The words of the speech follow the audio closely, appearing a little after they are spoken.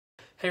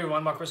Hey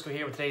everyone, Marc Hrisko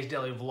here with today's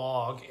daily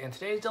vlog. And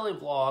today's daily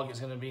vlog is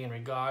going to be in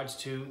regards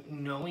to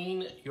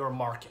knowing your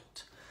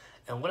market.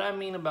 And what I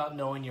mean about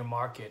knowing your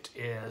market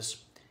is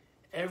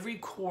every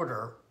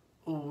quarter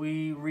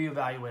we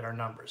reevaluate our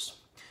numbers.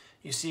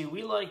 You see,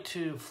 we like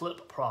to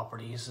flip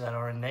properties that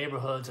are in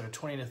neighborhoods that are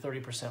 20 to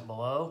 30%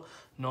 below,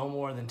 no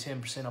more than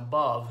 10%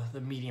 above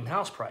the median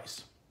house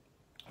price.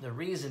 The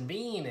reason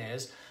being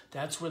is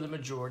that's where the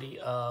majority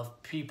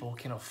of people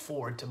can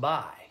afford to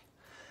buy.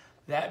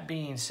 That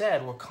being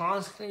said, we're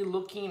constantly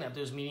looking at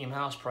those median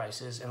house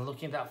prices and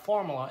looking at that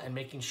formula and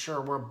making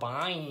sure we're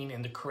buying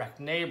in the correct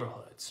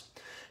neighborhoods.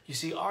 You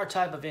see, our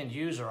type of end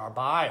user, our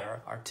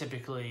buyer, are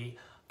typically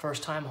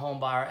first-time home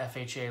buyer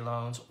FHA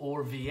loans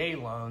or VA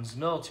loans,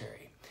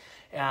 military.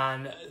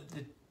 And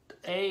the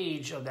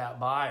age of that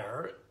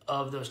buyer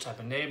of those type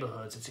of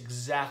neighborhoods, it's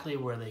exactly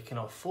where they can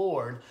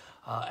afford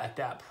at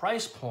that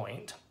price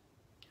point,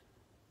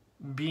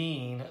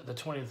 being the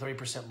 20 to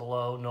 30%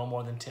 below, no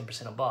more than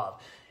 10% above.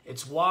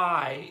 It's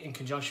why, in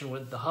conjunction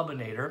with the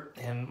Hubinator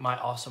and my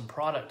awesome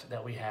product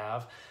that we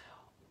have,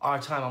 our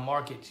time on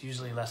market is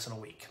usually less than a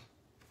week.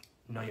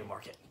 Know your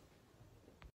market.